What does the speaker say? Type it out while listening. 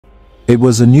It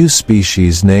was a new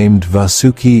species named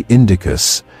Vasuki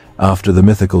Indicus, after the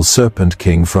mythical serpent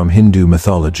king from Hindu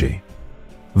mythology.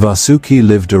 Vasuki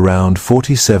lived around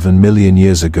 47 million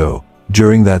years ago,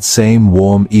 during that same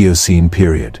warm Eocene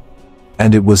period.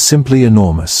 And it was simply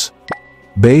enormous.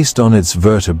 Based on its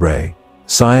vertebrae,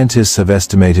 scientists have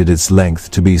estimated its length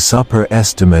to be upper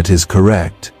estimate is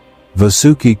correct.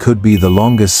 Vasuki could be the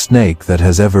longest snake that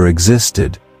has ever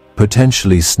existed,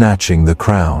 potentially snatching the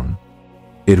crown.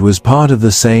 It was part of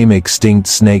the same extinct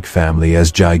snake family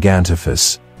as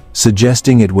Gigantophus,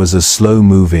 suggesting it was a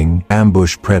slow-moving,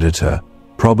 ambush predator,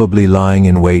 probably lying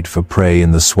in wait for prey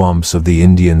in the swamps of the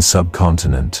Indian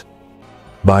subcontinent.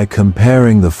 By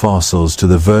comparing the fossils to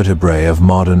the vertebrae of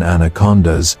modern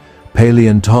anacondas,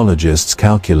 paleontologists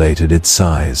calculated its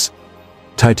size.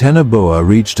 Titanoboa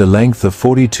reached a length of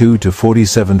 42 to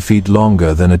 47 feet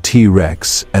longer than a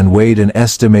T-Rex and weighed an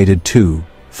estimated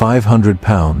 500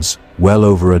 pounds, well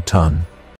over a ton.